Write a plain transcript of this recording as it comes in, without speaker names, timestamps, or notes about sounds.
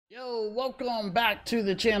Yo, welcome back to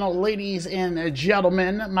the channel, ladies and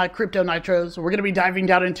gentlemen, my crypto nitros. We're going to be diving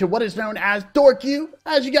down into what is known as Dorku.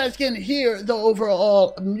 As you guys can hear the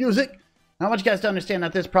overall music, I want you guys to understand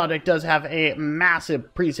that this project does have a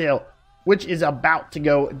massive pre-sale, which is about to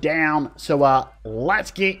go down. So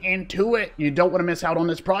let's get into it. You don't want to miss out on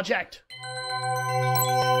this project.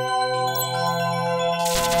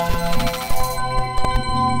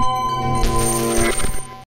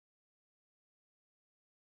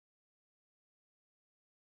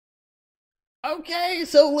 Okay,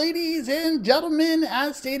 so ladies and gentlemen,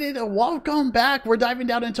 as stated, welcome back. We're diving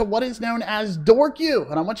down into what is known as Dorku,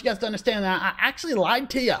 and I want you guys to understand that I actually lied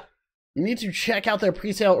to you. You need to check out their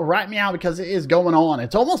presale right now because it is going on.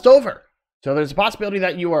 It's almost over, so there's a possibility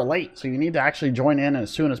that you are late. So you need to actually join in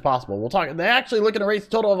as soon as possible. We'll talk. They're actually looking to raise a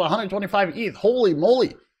total of 125 ETH. Holy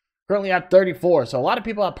moly! Currently at 34, so a lot of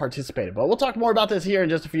people have participated. But we'll talk more about this here in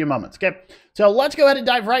just a few moments. Okay, so let's go ahead and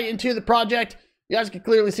dive right into the project. You guys can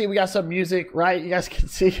clearly see we got some music, right? You guys can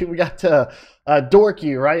see we got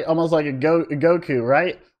Dorku, right? Almost like a Goku,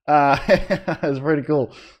 right? It's pretty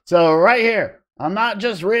cool. So right here, I'm not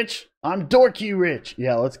just rich, I'm Dorku rich.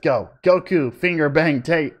 Yeah, let's go. Goku, finger bang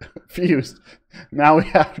tape, fused. Now we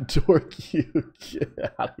have Dorku.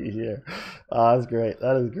 Get out of here. Oh, that's great.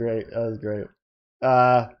 That is great. That is great.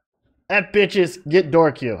 That bitches, get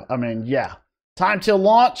Dorku. I mean, yeah. Time till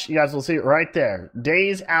launch, you guys will see it right there.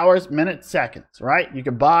 Days, hours, minutes, seconds, right? You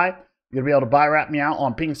can buy. You're going to be able to buy Wrap Me Out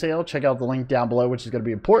on Ping Sale. Check out the link down below, which is going to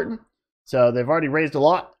be important. So they've already raised a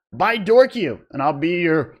lot. Buy Dorku, and I'll be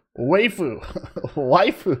your waifu.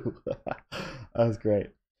 Waifu. That was great.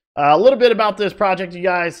 A little bit about this project, you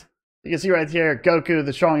guys. You can see right here, Goku,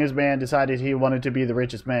 the strongest man, decided he wanted to be the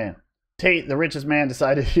richest man. Tate, the richest man,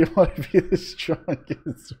 decided he wanted to be the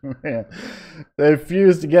strongest man. They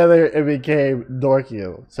fused together and became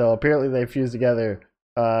Dorku. So apparently they fused together,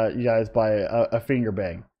 you guys, by a finger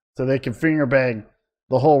bang. So they can finger bang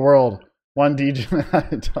the whole world, one DJ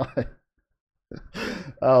at a time.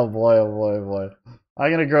 Oh boy, oh boy, oh boy.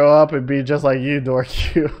 I'm going to grow up and be just like you,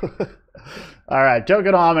 Dorku. All right,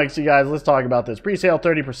 tokenomics, you guys, let's talk about this. Pre-sale,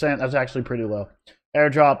 30%. That's actually pretty low.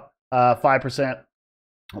 Airdrop, 5%.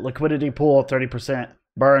 Liquidity pool 30%,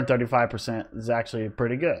 burn 35% is actually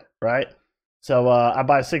pretty good, right? So I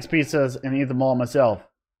buy 6 pizzas and eat them all myself.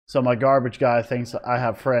 So my garbage guy thinks I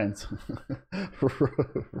have friends. Yeah,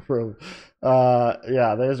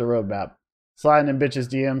 there's a roadmap. Sliding in bitches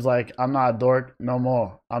DMs like I'm not a dork no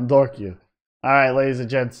more. I'm Dorku. All right, ladies and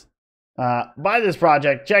gents, buy this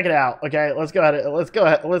project. Check it out. Okay, let's go ahead.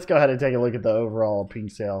 Let's go ahead and take a look at the overall pink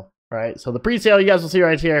sale. Right. So the pre-sale you guys will see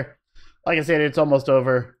right here. Like I said, it's almost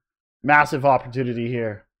over. Massive opportunity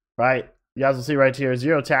here, right? You guys will see right here,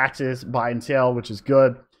 0 taxes, buy and sell, which is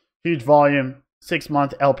good. Huge volume,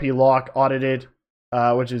 6-month LP lock audited,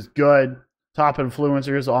 which is good. Top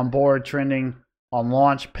influencers on board, trending on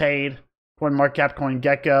launch, paid. CoinMarketCap,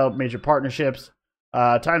 CoinGecko, major partnerships.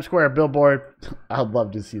 Times Square, Billboard. I'd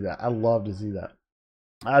love to see that. I'd love to see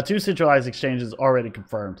that. 2 centralized exchanges already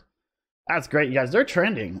confirmed. That's great, you guys. They're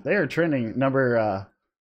trending. They are trending number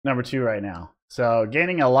 2 right now. So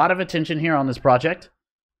gaining a lot of attention here on this project.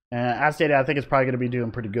 And as stated, I think it's probably going to be doing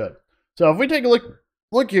pretty good. So if we take a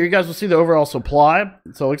look here, you guys will see the overall supply.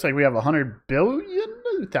 So it looks like we have 100 billion,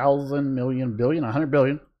 1,000 million, billion, 100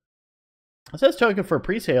 billion. It says token for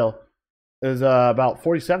pre-sale is about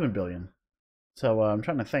 47 billion. So I'm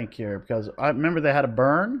trying to think here because I remember they had a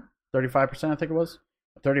burn, 35%, I think it was.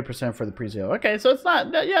 30% for the pre-sale. Okay, so it's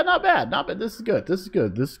not, yeah, not bad. Not bad. This is good. This is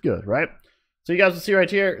good. This is good, right? So you guys will see right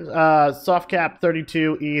here, soft cap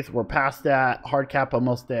 32 ETH. We're past that. Hard cap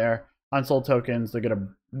almost there. Unsold tokens. They're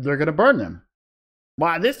gonna burn them.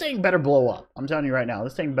 Wow, this thing better blow up. I'm telling you right now,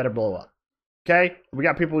 this thing better blow up. Okay, we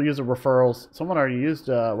got people using referrals. Someone already used.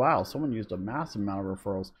 Wow, someone used a massive amount of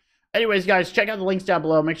referrals. Anyways, guys, check out the links down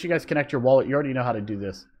below. Make sure you guys connect your wallet. You already know how to do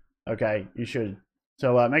this. Okay, you should.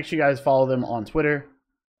 So make sure you guys follow them on Twitter.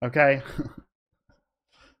 Okay.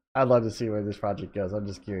 I'd love to see where this project goes. I'm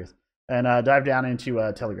just curious. And dive down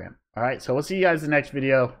into Telegram. All right, so we'll see you guys in the next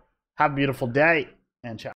video. Have a beautiful day,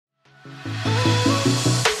 and ciao.